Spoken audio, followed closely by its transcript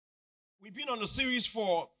We've been on a series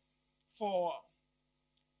for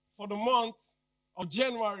the month of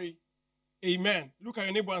January. Amen. Look at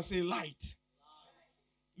your neighbor and say light.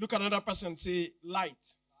 Look at another person and say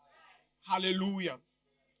light. Hallelujah.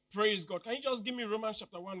 Praise God. Can you just give me Romans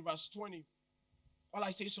chapter 1 verse 20 while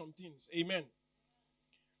I say some things? Amen.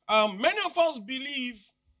 Many of us believe,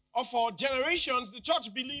 or for generations, the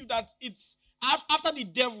church believed that it's after the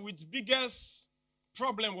devil, its biggest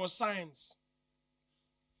problem was science.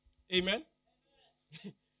 Amen.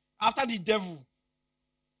 After the devil,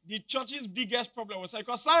 the church's biggest problem was science,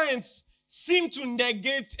 because science seemed to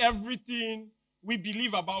negate everything we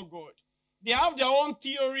believe about God. They have their own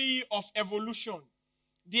theory of evolution.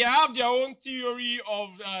 They have their own theory of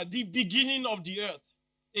the beginning of the earth.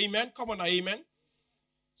 Amen. Come on now, amen.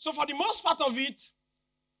 So for the most part of it,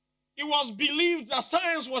 it was believed that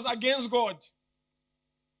science was against God.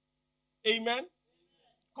 Amen.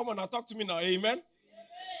 Come on now, talk to me now. Amen.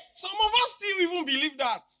 Some of us still even believe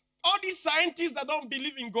that. All these scientists that don't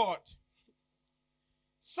believe in God.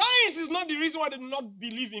 Science is not the reason why they do not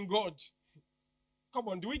believe in God. Come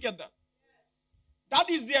on, do we get that? That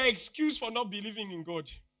is their excuse for not believing in God.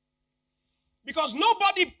 Because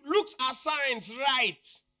nobody looks at science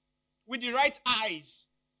right, with the right eyes,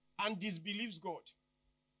 and disbelieves God.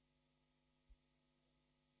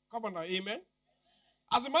 Come on now, amen?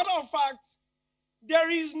 As a matter of fact,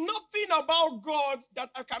 there is nothing about God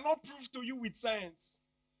that I cannot prove to you with science.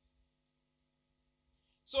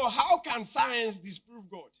 So how can science disprove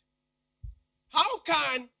God? How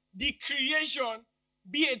can the creation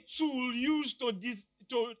be a tool used to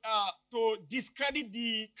discredit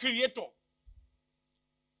the creator?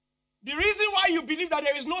 The reason why you believe that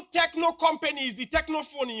there is no techno company is the techno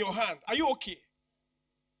phone in your hand. Are you okay?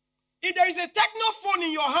 If there is a techno phone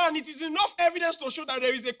in your hand, it is enough evidence to show that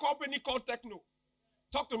there is a company called Techno.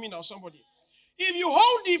 Talk to me now, somebody. If you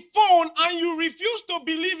hold the phone and you refuse to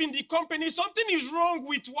believe in the company, something is wrong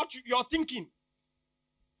with what you're thinking.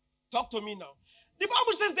 Talk to me now. The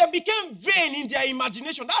Bible says they became vain in their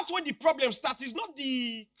imagination. That's where the problem starts. It's not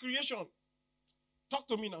the creation. Talk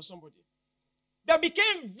to me now, somebody. They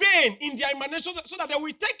became vain in their imagination so that they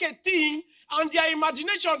will take a thing and their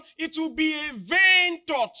imagination, it will be a vain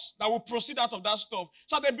thought that will proceed out of that stuff.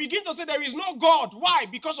 So they begin to say there is no God. Why?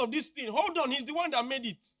 Because of this thing. Hold on, he's the one that made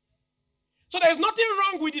it. So there's nothing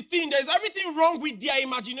wrong with the thing. There's everything wrong with their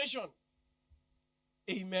imagination.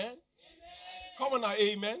 Amen? Amen. Come on now,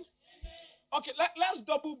 amen? Amen. Okay, let's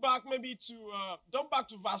double back maybe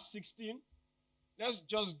to verse 16. Let's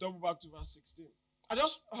just double back to verse 16.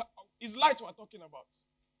 It's light we're talking about.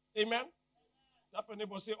 Amen? That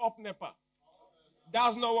neighbor say, up NEPA.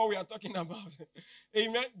 That's not what we are talking about.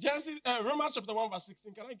 Amen? Romans chapter 1 verse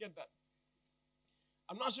 16. Can I get that?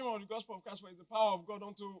 I'm not sure of the gospel of Christ, for it's the power of God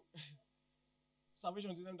unto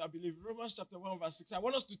salvation to them that believe. Romans chapter 1 verse 6. I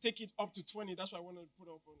want us to take it up to 20. That's what I want to put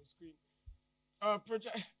up on the screen.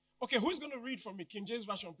 Okay, who's going to read for me? King James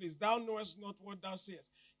Version, please. Thou knowest not what thou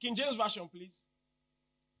sayest. King James Version, please.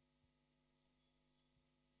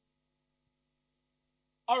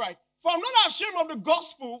 All right. For I'm not ashamed of the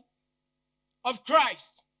gospel of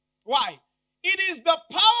Christ. Why? It is the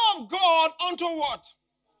power of God unto what?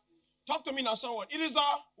 Talk to me now, someone. It is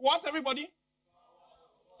what, everybody?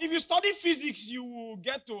 If you study physics, you will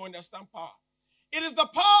get to understand power. It is the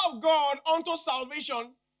power of God unto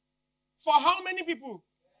salvation for how many people?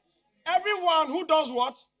 Everyone who does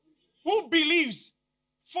what? Who believes.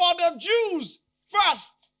 For the Jews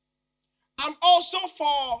first, and also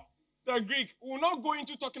for the Greek. We're not going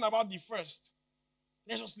to talking about the first.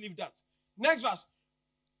 Let's just leave that. Next verse.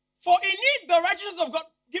 For in it the righteousness of God.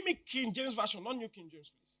 Give me King James Version, not New King James,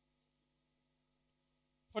 please.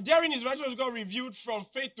 For therein is righteousness of God revealed from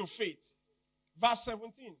faith to faith. Verse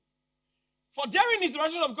 17. For therein is the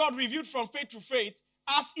righteousness of God revealed from faith to faith,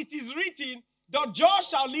 as it is written, the just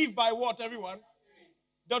shall live by what, everyone?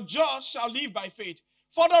 The just shall live by faith.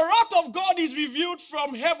 For the wrath of God is revealed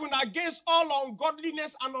from heaven against all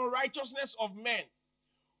ungodliness and unrighteousness of men,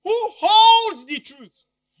 who hold the truth.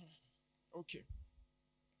 Okay.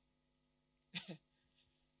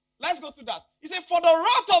 Let's go to that. He said, for the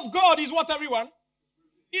wrath of God is what, everyone?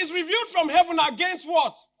 Is revealed from heaven against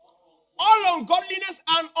what? All ungodliness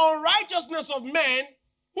and unrighteousness of men,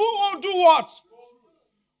 who will do what?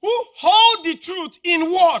 Who hold the truth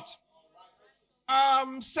in what?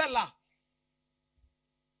 Selah.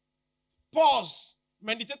 Pause.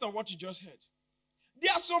 Meditate on what you just heard.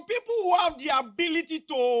 There are some people who have the ability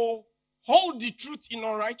to hold the truth in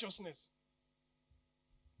unrighteousness.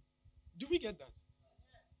 Do we get that?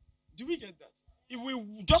 Do we get that? If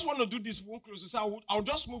we just want to do this one close, so I'll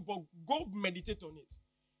just move, but go meditate on it.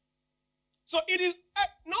 So it is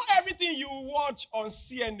not everything everything you watch on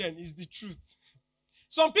CNN is the truth.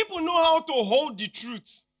 Some people know how to hold the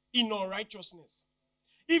truth in unrighteousness.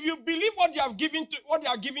 If you believe what they are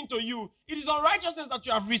giving to you, it is unrighteousness that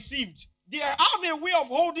you have received. They have a way of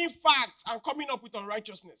holding facts and coming up with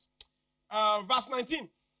unrighteousness. Verse 19.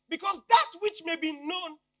 Because that which may be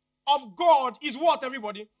known of God is what,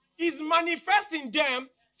 everybody? Is manifest in them,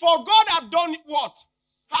 for God hath done what?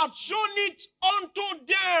 Hath shown it unto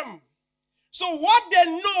them. So what they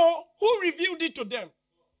know, who revealed it to them?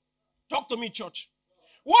 Talk to me, church.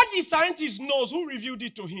 What the scientist knows, who revealed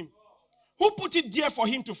it to him? Who put it there for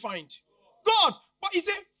him to find? God. But he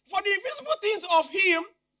said, for the invisible things of him,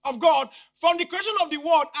 of God, from the creation of the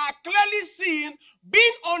world, are clearly seen,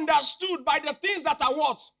 being understood by the things that are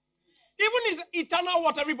what? Even his eternal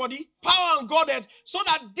what, everybody? Power and Godhead, so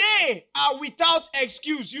that they are without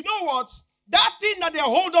excuse. You know what? That thing that they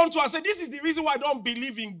hold on to and say, this is the reason why I don't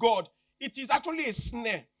believe in God. It is actually a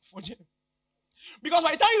snare for them. Because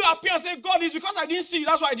by the time you appear and say, God, is because I didn't see you,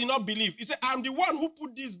 that's why I did not believe. He said, I'm the one who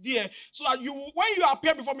put this there, so that you, when you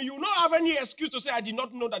appear before me, you will not have any excuse to say, I did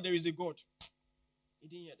not know that there is a God. He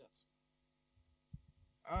didn't hear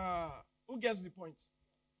that. Who gets the point?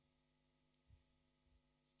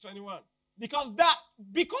 21. Because that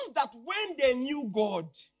when they knew God,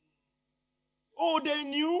 they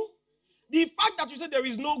knew. The fact that you said there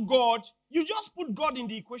is no God, you just put God in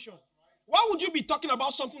the equation. Why would you be talking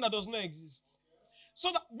about something that does not exist? So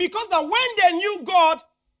that, because that when they knew God,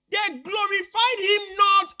 they glorified him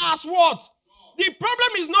not as what? The problem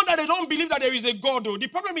is not that they don't believe that there is a God, though. The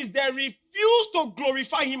problem is they refuse to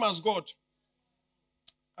glorify him as God.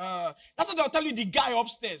 That's what they'll tell you, the guy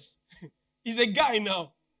upstairs. He's a guy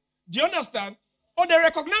now. Do you understand? Or they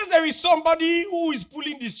recognize there is somebody who is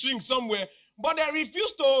pulling the string somewhere, but they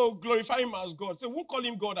refuse to glorify him as God. So we'll call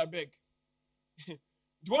him God, I beg. Do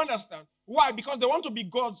you understand? Why? Because they want to be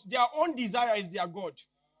gods. Their own desire is their God.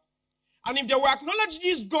 And if they will acknowledge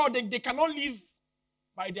this God, they cannot live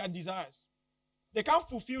by their desires. They can't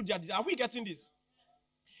fulfill their desires. Are we getting this?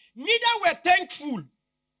 Neither were thankful.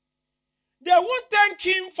 They won't thank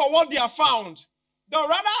him for what they have found. They'll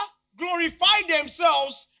rather glorify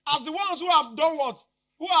themselves as the ones who have done what?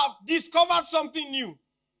 Who have discovered something new.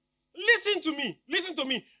 Listen to me. Listen to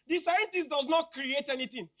me. The scientist does not create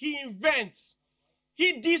anything. He invents.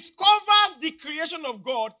 He discovers the creation of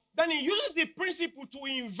God. Then he uses the principle to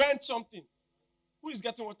invent something. Who is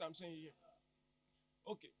getting what I'm saying here?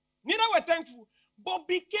 Okay. Neither were thankful, but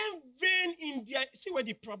became vain in their... See where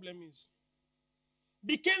the problem is.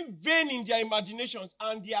 Became vain in their imaginations,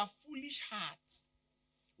 and their foolish heart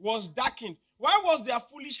was darkened. Why was their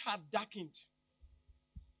foolish heart darkened?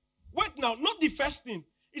 Wait now, not the first thing.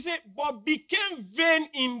 He said, but became vain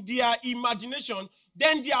in their imagination,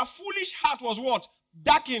 then their foolish heart was what?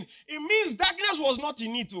 Darkened. It means darkness was not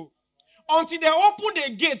in it. Until they opened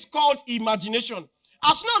a gate called imagination.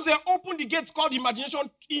 As soon as they opened the gate called imagination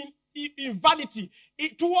in vanity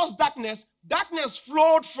towards darkness, darkness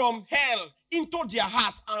flowed from hell into their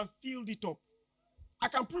heart and filled it up. I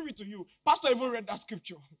can prove it to you. Pastor even read that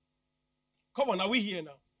scripture. Come on, are we here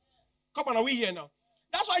now? Come on, are we here now?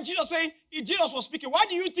 That's why Jesus saying, if Jesus was speaking, why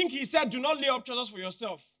do you think he said, do not lay up treasures for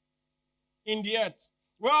yourself in the earth?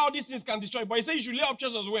 Well, all these things can destroy. But he said you should lay up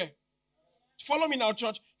treasures where? Follow me now,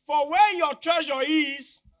 church. For where your treasure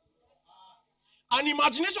is, and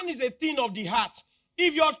imagination is a thing of the heart.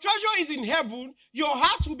 If your treasure is in heaven, your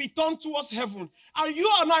heart will be turned towards heaven. And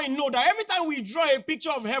you and I know that every time we draw a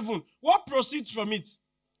picture of heaven, what proceeds from it?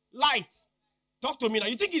 Light. Talk to me now.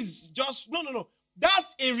 You think it's just... No.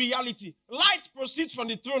 That's a reality. Light proceeds from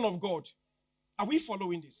the throne of God. Are we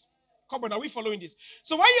following this? Come on, are we following this?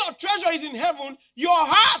 So when your treasure is in heaven, your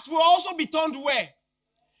heart will also be turned where?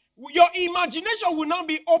 Your imagination will now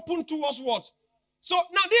be open towards what? So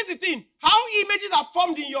now this is the thing. How images are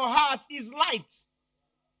formed in your heart is light.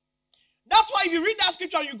 That's why if you read that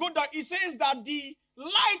scripture and you go down, it says that the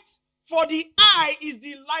light for the eye is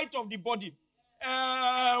the light of the body.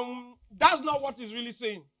 That's not what it's really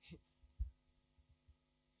saying.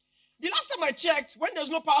 The last time I checked, when there's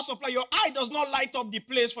no power supply, your eye does not light up the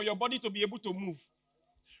place for your body to be able to move.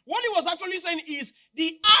 What he was actually saying is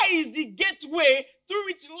the eye is the gateway through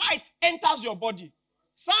which light enters your body.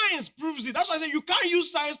 Science proves it. That's why I say you can't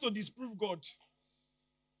use science to disprove God.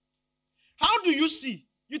 How do you see?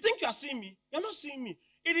 You think you are seeing me? You're not seeing me.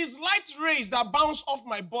 It is light rays that bounce off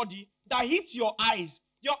my body that hit your eyes.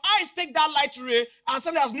 Your eyes take that light ray and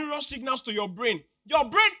send as neural signals to your brain. Your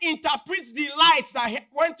brain interprets the light that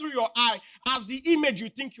went through your eye as the image you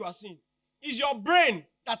think you are seeing. It's your brain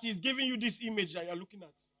that is giving you this image that you're looking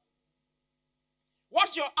at.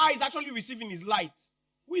 What your eye is actually receiving is light.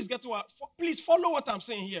 Who is getting what? Please follow what I'm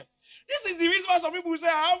saying here. This is the reason why some people say,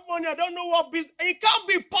 I have money, I don't know what business. It can't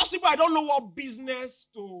be possible, I don't know what business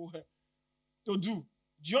to do. Do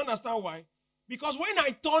you understand why? Because when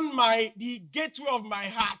I turn the gateway of my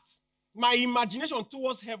heart, my imagination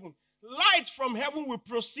towards heaven, light from heaven will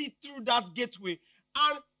proceed through that gateway.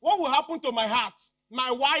 And what will happen to my heart? My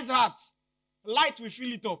wise heart. Light will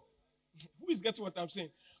fill it up. Who is getting what I'm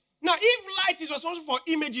saying? Now, if light is responsible for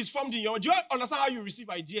images formed in your, do you understand how you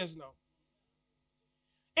receive ideas now?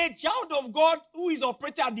 A child of God who is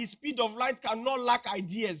operating at the speed of light cannot lack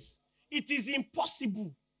ideas. It is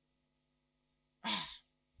impossible.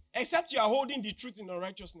 Except you are holding the truth in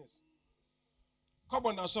unrighteousness. Come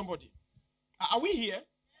on now, somebody. Are we here?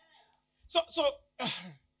 So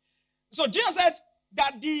Jesus said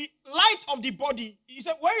that the light of the body, he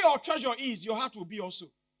said, where your treasure is, your heart will be also.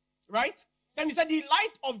 Right? Then he said, the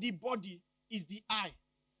light of the body is the eye.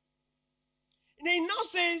 And then he now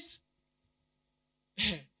says,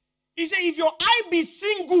 he said, if your eye be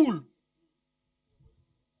single,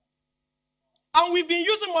 and we've been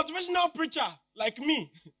using motivational preacher like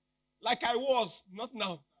me, like I was, not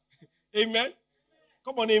now. Amen?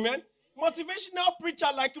 Come on, amen? Motivational preacher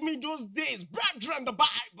like me those days, brethren, the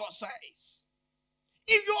Bible says,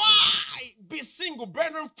 if your eye be single,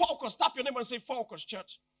 brethren, focus. Tap your neighbor and say, focus,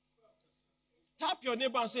 church. Tap your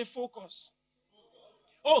neighbor and say, focus.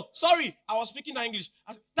 Oh, sorry, I was speaking in English.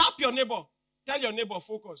 Tap your neighbor. Tell your neighbor,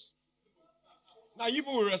 focus. Now you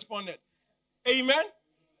will respond it. Amen?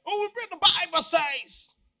 Oh, the Bible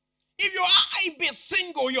says, if your eye be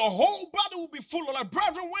single, your whole body will be full of light.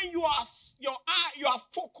 Brethren, when you are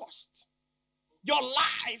focused, your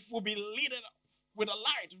life will be lit up with the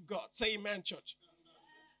light of God. Say amen, church.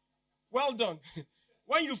 Well done.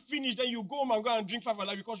 When you finish, then you go home and go and drink 5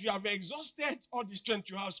 alive because you have exhausted all the strength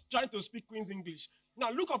you have trying to speak Queen's English.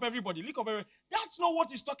 Now, look up everybody. Look up everybody. That's not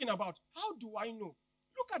what he's talking about. How do I know?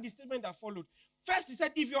 Look at the statement that followed. First, he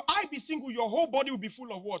said, if your eye be single, your whole body will be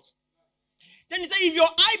full of what? Then he said, if your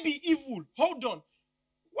eye be evil, hold on.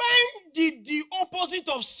 When did the opposite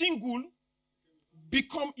of single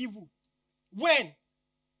become evil? When?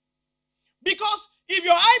 Because if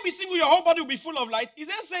your eye be single, your whole body will be full of light. He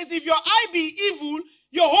then says, if your eye be evil,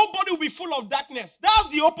 your whole body will be full of darkness. That's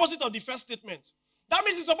the opposite of the first statement. That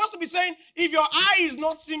means it's supposed to be saying, if your eye is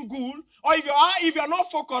not single, or if you're not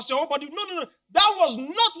focused, your whole body. No. That was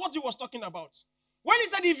not what he was talking about. When he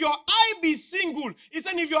said, if your eye be single, he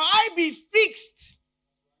said, if your eye be fixed.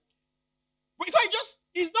 Because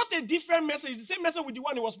it's not a different message. It's the same message with the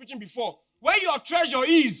one he was preaching before. Where your treasure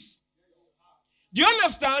is. Do you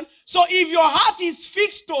understand? So if your heart is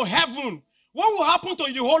fixed to heaven, what will happen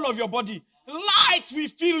to the whole of your body? Light will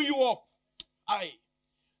fill you up. Aye.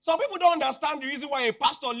 Some people don't understand the reason why a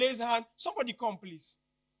pastor lays hand. Somebody come, please.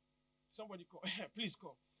 Somebody come. Please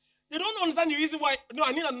come. They don't understand the reason why. No,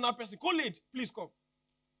 I need another person. Call it. Please come.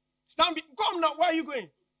 Come now. Where are you going?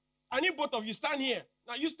 I need both of you. Stand here.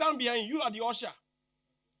 Now you stand behind. You are the usher.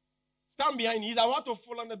 Stand behind. He's about to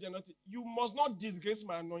fall under the anointing. You must not disgrace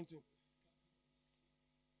my anointing.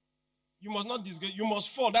 You must not disgrace. You must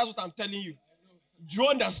fall. That's what I'm telling you. Do you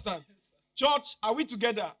understand? Church, are we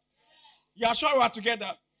together? You are sure we are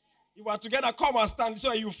together? If we are together, come and stand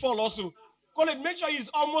so you fall also. Call it. Make sure he's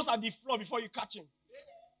almost at the floor before you catch him.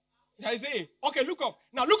 I say, okay, look up.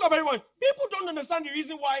 Now look up, everyone. People don't understand the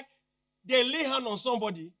reason why they lay hand on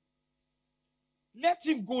somebody. Let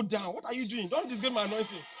him go down. What are you doing? Don't disgrace my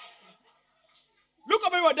anointing. Look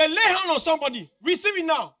up, everyone. They lay hand on somebody. Receive it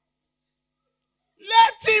now.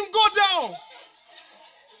 Let him go down.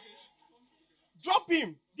 Drop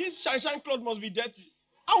him. This shine cloth must be dirty.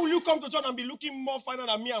 How will you come to church and be looking more finer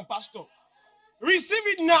than me and pastor? Receive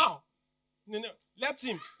it now. No. Let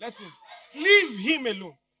him. Leave him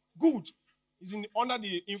alone. Good. He's under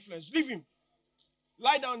the influence. Leave him.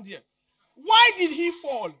 Lie down there. Why did he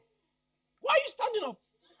fall? Why are you standing up?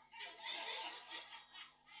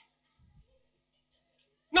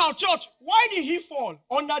 Now, church, why did he fall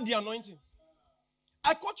under the anointing?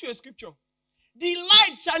 I quote you a scripture. The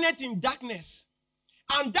light shineth in darkness,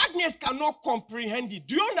 and darkness cannot comprehend it.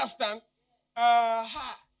 Do you understand?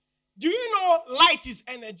 Do you know light is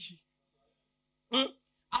energy?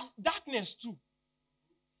 As darkness too.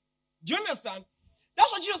 Do you understand?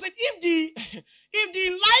 That's what Jesus said. If the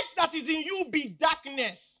light that is in you be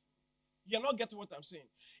darkness, you're not getting what I'm saying.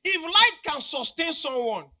 If light can sustain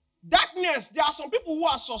someone, darkness, there are some people who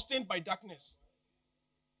are sustained by darkness.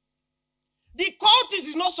 The cultist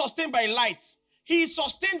is not sustained by light. He is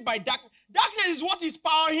sustained by darkness. Darkness is what is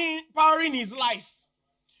powering his life.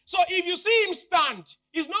 So if you see him stand,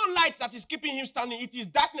 it's not light that is keeping him standing. It is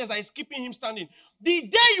darkness that is keeping him standing. The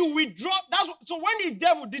day you withdraw, so when the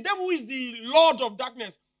devil is the Lord of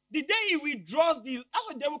darkness. The day he withdraws that's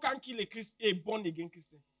why the devil can't kill a born-again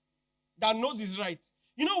Christian that knows his right.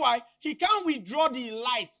 You know why? He can't withdraw the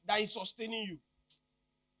light that is sustaining you.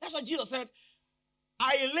 That's what Jesus said.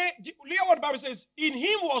 Hear what the Bible says. In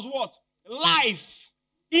him was what? Life.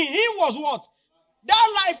 In him was what?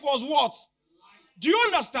 That life was what? Do you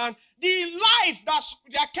understand? The life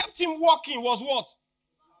that kept him walking was what?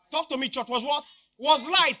 Talk to me, church. Was what? Was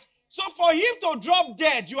light. So for him to drop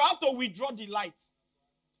dead, you have to withdraw the light.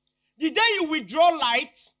 The day you withdraw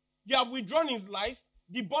light, you have withdrawn his life,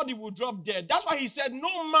 the body will drop dead. That's why he said,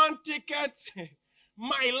 no man taketh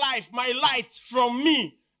my life, my light from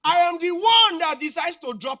me. I am the one that decides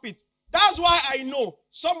to drop it. That's why I know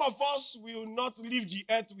some of us will not leave the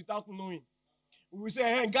earth without knowing. We will say,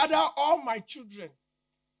 hey, gather all my children.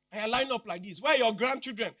 And line up like this. Where are your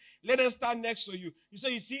grandchildren? Let them stand next to you. You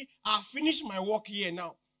say, you see, I've finished my work here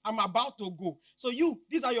now. I'm about to go. So this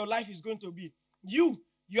is how your life is going to be. You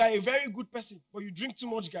are a very good person, but you drink too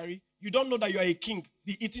much Gary. You don't know that you are a king.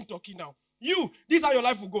 Be eating turkey now. This is how your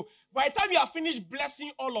life will go. By the time you have finished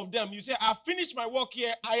blessing all of them, you say, I've finished my work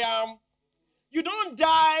here. You don't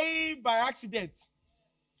die by accident.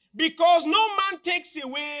 Because no man takes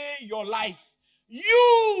away your life.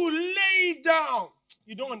 You lay down.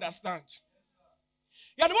 You don't understand.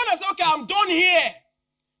 You're the one that says, okay, I'm done here.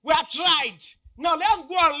 We have tried. Now let's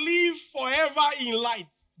go and live forever in light.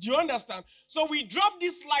 Do you understand? So we drop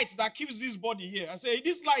this light that keeps this body here and say,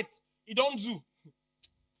 this light, it don't do.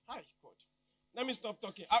 Hi, God. Let me stop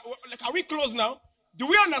talking. Are we close now? Do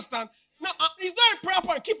we understand? Now, it's not a prayer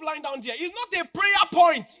point. Keep lying down there. It's not a prayer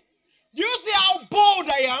point. Do you see how bold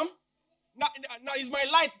I am? Now it's my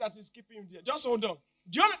light that is keeping him there. Just hold on.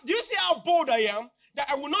 Do you see how bold I am? That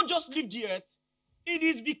I will not just leave the earth. It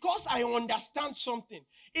is because I understand something.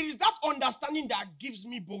 It is that understanding that gives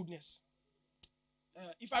me boldness.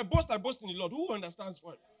 If I boast in the Lord. Who understands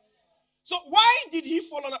what? So why did he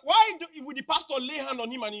fall on? Why would the pastor lay hand on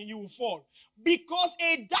him and he will fall? Because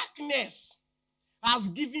a darkness has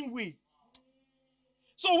given way.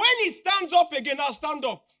 So when he stands up again, now stand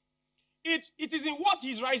up. It is in what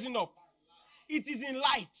he's rising up. It is in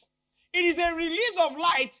light. It is a release of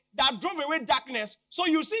light that drove away darkness. So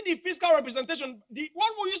you see the physical representation. The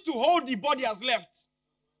one who used to hold the body has left.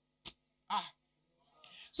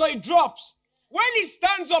 So it drops. When it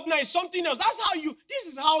stands up now, it's something else. This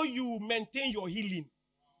is how you maintain your healing.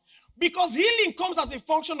 Because healing comes as a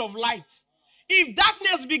function of light. If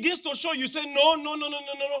darkness begins to show, you say, no.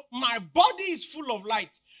 My body is full of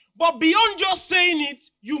light. But beyond just saying it,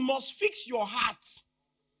 you must fix your heart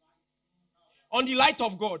on the light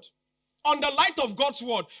of God. On the light of God's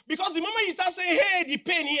word. Because the moment you start saying, hey, the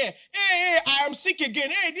pain here. Hey, I am sick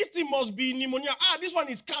again. Hey, this thing must be pneumonia. This one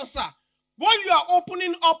is cancer. What you are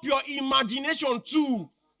opening up your imagination to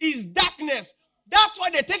is darkness. That's why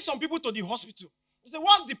they take some people to the hospital. They say,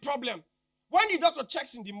 what's the problem? When the doctor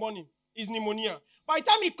checks in the morning, it's pneumonia. By the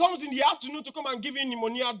time he comes in the afternoon to come and give you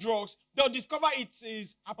pneumonia drugs, they'll discover it's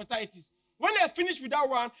hepatitis. When they finish with that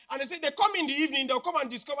one, and they say they come in the evening, they'll come and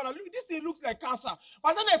discover that, look, this thing looks like cancer.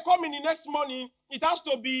 By the time they come in the next morning, it has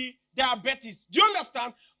to be diabetes. Do you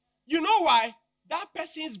understand? You know why? That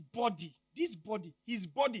person's body, his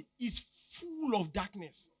body is full of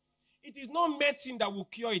darkness. It is not medicine that will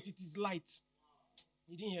cure it. It is light.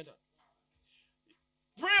 You didn't hear that?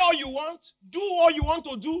 Pray all you want. Do all you want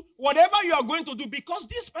to do. Whatever you are going to do. Because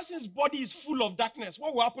this person's body is full of darkness.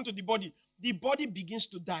 What will happen to the body? The body begins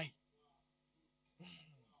to die.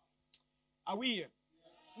 Are we here?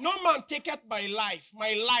 No man taketh my life,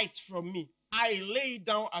 my light from me. I lay it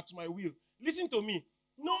down at my will. Listen to me.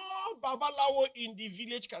 No babalawo in the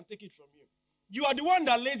village can take it from you. You are the one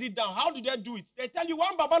that lays it down. How do they do it? They tell you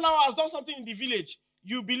one babalawo has done something in the village.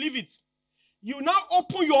 You believe it. You now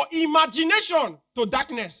open your imagination to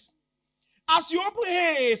darkness. As you open,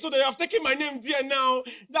 hey, so they have taken my name there now.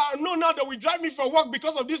 That I know now that will drive me from work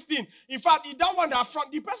because of this thing. In fact, that one that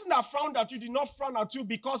frowned, the person that frowned at you did not frown at you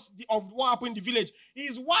because of what happened in the village.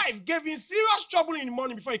 His wife gave him serious trouble in the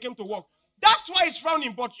morning before he came to work. That's why he's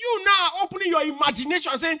frowning. But you now opening your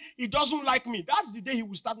imagination and saying, he doesn't like me. That's the day he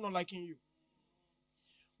will start not liking you.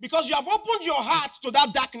 Because you have opened your heart to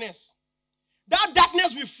that darkness. That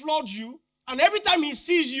darkness will flood you. And every time he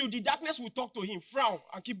sees you, the darkness will talk to him, frown,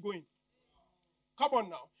 and keep going. Come on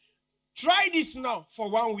now. Try this now for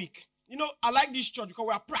 1 week. You know, I like this church because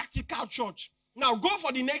we're a practical church. Now, go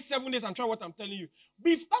for the next 7 days and try what I'm telling you.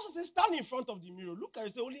 That's what I say, stand in front of the mirror. Look at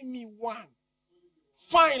it, say, only me one.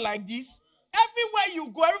 Fine like this. everywhere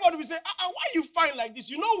you go, everybody will say, why you fine like this?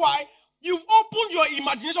 You know why? You've opened your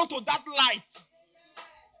imagination to that light.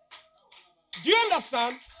 Do you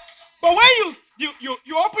understand? But when you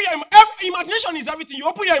open your imagination is everything. You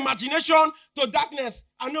open your imagination to darkness.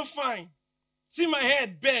 I know fine. See my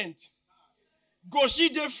head bent. Goshi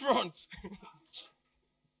de front.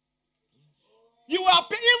 You are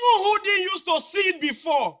even who didn't used to see it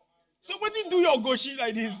before. So what did you do your goshi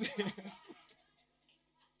like this?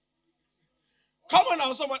 Come on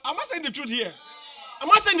now, someone. Am I saying the truth here? Am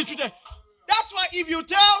I saying the truth here? That's why if you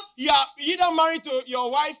tell you're either married to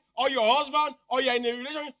your wife or your husband or you're in a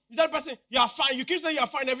relationship, that person, you're fine. You keep saying you're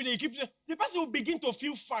fine every day. You keep saying, the person will begin to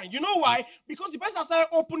feel fine. You know why? Because the person has started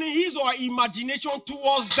opening his or her imagination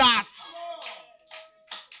towards that.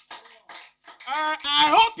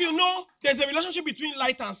 I hope you know there's a relationship between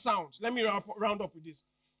light and sound. Let me round up with this.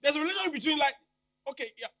 There's a relationship between light.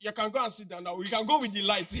 Okay, yeah, you can go and sit down now. We can go with the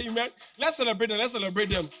light. Amen. Let's celebrate them. Let's celebrate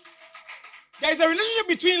them. There is a relationship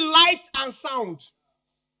between light and sound.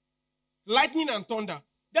 Lightning and thunder.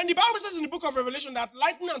 Then the Bible says in the book of Revelation that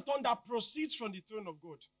lightning and thunder proceeds from the throne of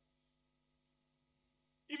God.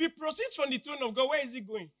 If it proceeds from the throne of God, where is it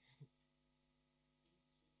going?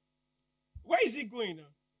 Where is it going now?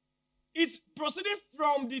 It's proceeding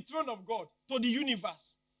from the throne of God to the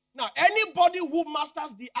universe. Now, anybody who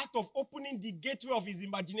masters the act of opening the gateway of his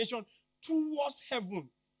imagination towards heaven,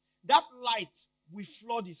 that light will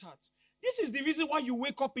flood his heart. This is the reason why you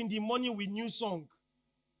wake up in the morning with new song.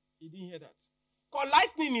 You didn't hear that? Because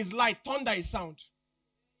lightning is light, thunder is sound.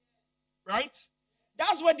 Right?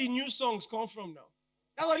 That's where the new songs come from now.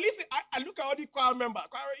 That's why, listen, I look at all the choir members.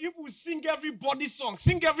 People sing everybody's song.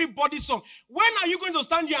 Sing everybody's song. When are you going to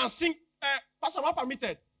stand here and sing? Pastor, not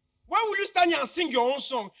permitted. When will you stand here and sing your own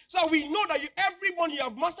song? So we know that every morning you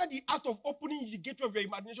have mastered the art of opening the gateway of your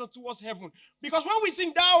imagination towards heaven. Because when we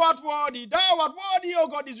sing, thou art worthy, oh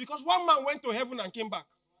God, is because one man went to heaven and came back.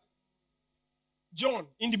 John,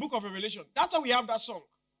 in the book of Revelation. That's why we have that song.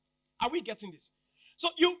 Are we getting this? So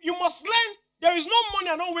you must learn. There is no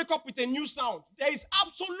money. I don't wake up with a new sound. There is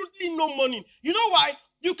absolutely no money. You know why?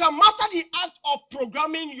 You can master the act of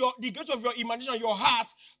programming the gateway of your imagination, your heart,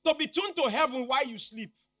 to be tuned to heaven while you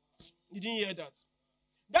sleep. You didn't hear that.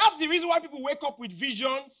 That's the reason why people wake up with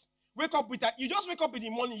visions. Wake up with that. You just wake up in the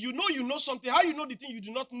morning. You know something. How you know the thing you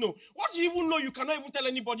do not know? What you even know, you cannot even tell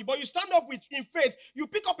anybody. But you stand up in faith. You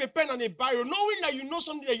pick up a pen and a biro, knowing that you know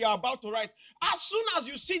something that you're about to write. As soon as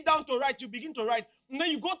you sit down to write, you begin to write. And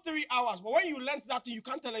then you go 3 hours. But when you learn that thing, you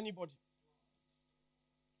can't tell anybody.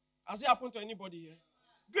 Has it happened to anybody here?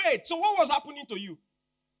 Great. So what was happening to you?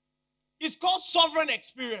 It's called sovereign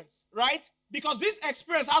experience, right? Because this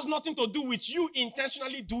experience has nothing to do with you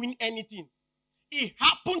intentionally doing anything. It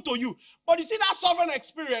happened to you. But you see that sovereign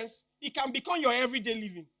experience, it can become your everyday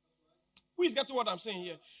living. Who is getting what I'm saying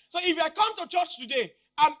here? So if I come to church today,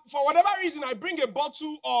 and for whatever reason, I bring a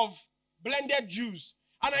bottle of blended juice,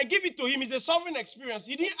 and I give it to him, it's a sovereign experience.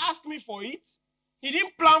 He didn't ask me for it. He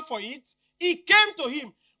didn't plan for it. It came to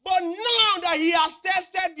him. But now that he has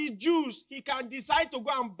tested the juice, he can decide to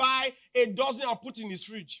go and buy a dozen and put in his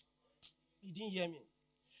fridge. He didn't hear me.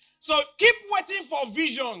 So keep waiting for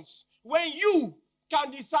visions when you can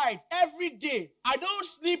decide every day, I don't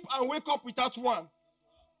sleep and wake up without one.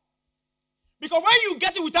 Because when you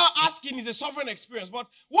get it without asking, it's a sovereign experience. But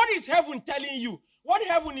what is heaven telling you? What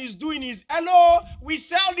heaven is doing is, hello, we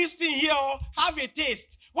sell this thing here, have a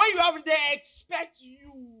taste. When you have it, they expect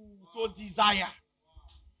you to desire.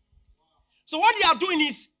 So what they are doing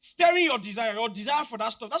is stirring your desire for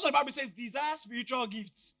that stuff. That's what the Bible says, desire spiritual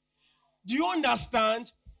gifts. Do you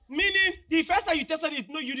understand? Meaning, the first time you tested it,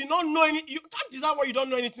 no, you did not know any. You can't desire what you don't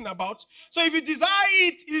know anything about. So if you desire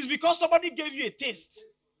it, it is because somebody gave you a taste.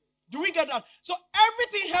 Do we get that? So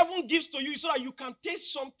everything heaven gives to you so that you can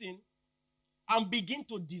taste something and begin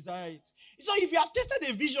to desire it. So if you have tasted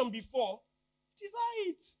a vision before, desire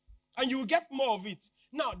it. And you will get more of it.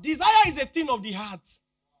 Now, desire is a thing of the heart.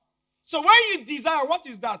 So when you desire, what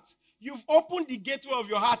is that? You've opened the gateway of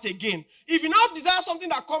your heart again. If you now desire something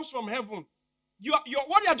that comes from heaven, what you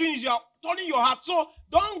are doing is you are turning your heart. So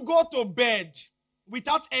don't go to bed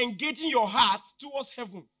without engaging your heart towards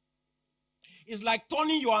heaven. It's like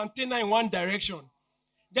turning your antenna in one direction.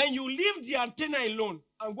 Then you leave the antenna alone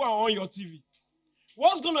and go on your TV.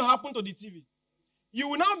 What's going to happen to the TV? You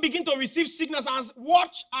will now begin to receive signals and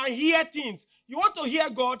watch and hear things. You want to hear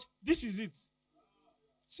God? This is it.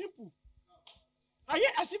 Simple.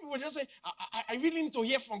 I see people just say, I really need to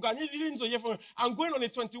hear from God. I really need to hear from God. I'm going on a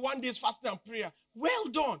 21 days fasting and prayer. Well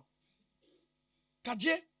done.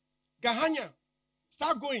 Kaje, Gahanya,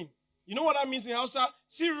 start going. You know what that means in Hausa?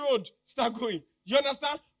 See road, start going. You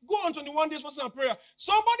understand? Go on 21 days fasting and prayer.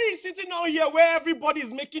 Somebody is sitting down here where everybody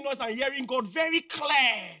is making noise and hearing God very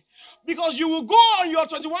clear. Because you will go on your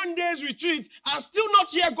 21 days retreat and still not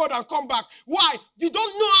hear God and come back. Why? You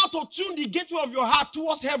don't know how to tune the gateway of your heart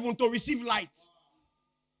towards heaven to receive light.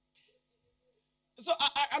 So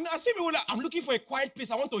I see people like, I'm looking for a quiet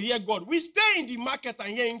place. I want to hear God. We stay in the market and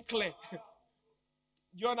hear Him clear. Do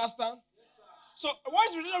you understand? Yes, so what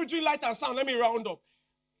is the relation between light and sound? Let me round up.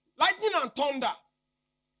 Lightning and thunder.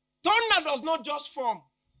 Thunder does not just form.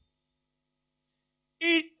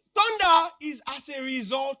 Thunder is as a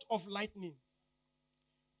result of lightning.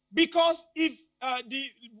 Because if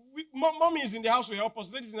mommy is in the house will help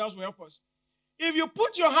us, ladies in the house will help us. If you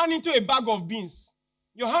put your hand into a bag of beans,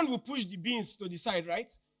 your hand will push the beans to the side,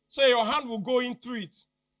 right? So your hand will go in through it.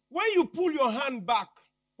 When you pull your hand back,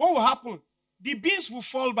 what will happen? The beans will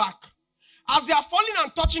fall back. As they are falling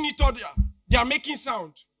and touching each other, they are making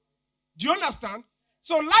sound. Do you understand?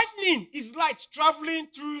 So lightning is light traveling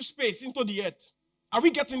through space into the earth. Are we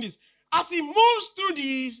getting this? As it moves through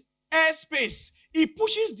the air space, it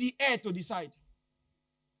pushes the air to the side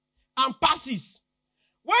and passes.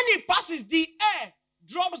 When it passes, the air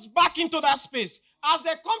drops back into that space. As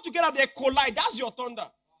they come together, they collide. That's your thunder.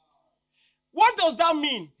 What does that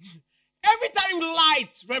mean? Every time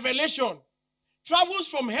light, revelation, travels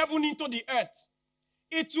from heaven into the earth,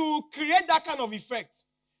 it will create that kind of effect.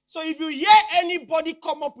 So if you hear anybody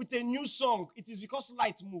come up with a new song, it is because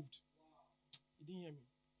light moved. You didn't hear me?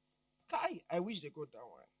 Kai, I wish they got that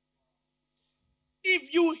one.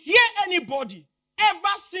 If you hear anybody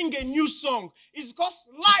ever sing a new song, it's because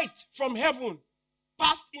light from heaven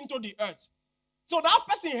passed into the earth. So that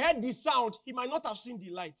person heard the sound, he might not have seen the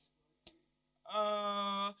light.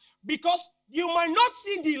 Because you might not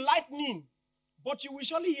see the lightning, but you will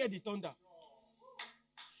surely hear the thunder.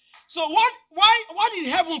 So why did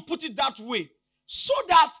heaven put it that way? So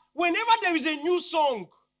that whenever there is a new song,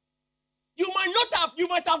 you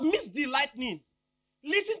might have missed the lightning.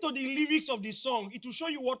 Listen to the lyrics of the song. It will show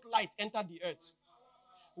you what light entered the earth.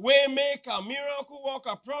 Waymaker, miracle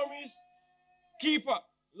worker, promise keeper,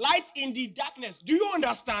 light in the darkness. Do you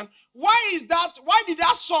understand? Why is that? Why did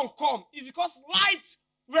that song come? It's because light,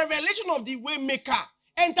 revelation of the waymaker,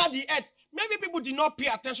 entered the earth. Maybe people did not pay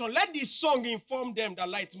attention. Let this song inform them that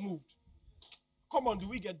light moved. Come on, do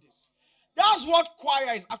we get this? That's what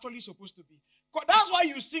choir is actually supposed to be. That's why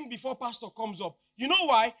you sing before pastor comes up. You know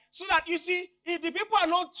why? So that you see, if the people are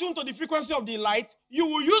not tuned to the frequency of the light, you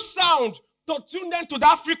will use sound to tune them to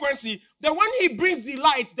that frequency. Then when he brings the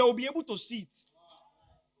light, they will be able to see it.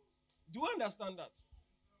 Do you understand that?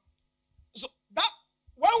 So that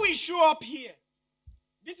when we show up here,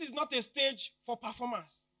 this is not a stage for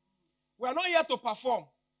performance. We are not here to perform.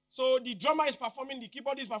 So the drummer is performing, the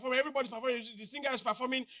keyboard is performing, everybody's performing, the singer is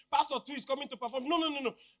performing, pastor too is coming to perform. No.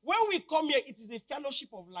 When we come here, it is a fellowship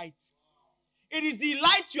of light. It is the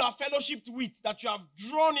light you have fellowshiped with that you have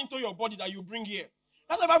drawn into your body that you bring here.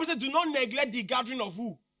 That's why the Bible says, do not neglect the gathering of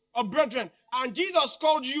who? Of brethren. And Jesus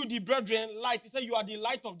called you the brethren light. He said you are the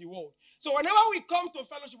light of the world. So whenever we come to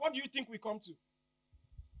fellowship, what do you think we come to?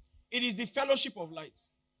 It is the fellowship of light.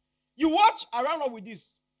 You watch, I ran up with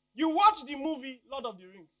this. You watch the movie Lord of the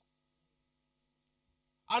Rings.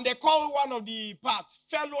 And they call one of the parts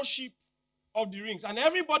Fellowship of the Rings. And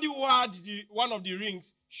everybody who had one of the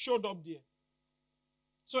rings showed up there.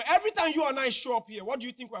 So every time you and I show up here, what do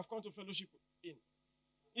you think we have come to fellowship in?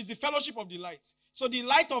 It's the fellowship of the light. So the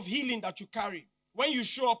light of healing that you carry, when you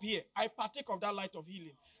show up here, I partake of that light of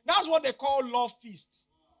healing. That's what they call love feast.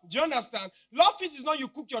 Do you understand? Love feast is not you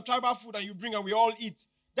cook your tribal food and you bring and we all eat.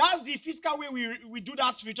 That's the physical way we do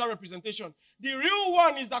that spiritual representation. The real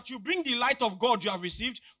one is that you bring the light of God you have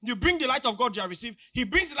received. You bring the light of God you have received. He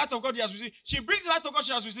brings the light of God he has received. She brings the light of God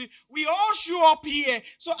she has received. We all show up here.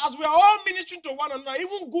 So as we are all ministering to one another,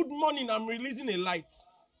 even good morning, I'm releasing a light.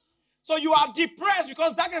 So you are depressed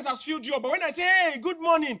because darkness has filled you up. But when I say, hey, good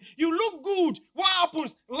morning, you look good. What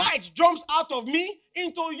happens? Light jumps out of me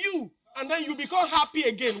into you. And then you become happy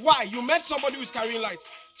again. Why? You met somebody who is carrying light.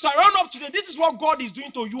 So I run up today. This is what God is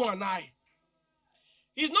doing to you and I.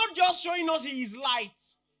 He's not just showing us he is light.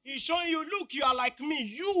 He's showing you, look, you are like me.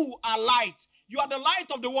 You are light. You are the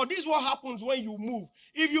light of the world. This is what happens when you move.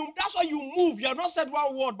 That's why you move. You have not said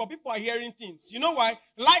one word, but people are hearing things. You know why?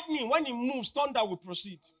 Lightning, when it moves, thunder will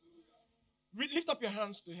proceed. Lift up your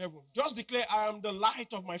hands to heaven. Just declare, I am the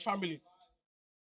light of my family.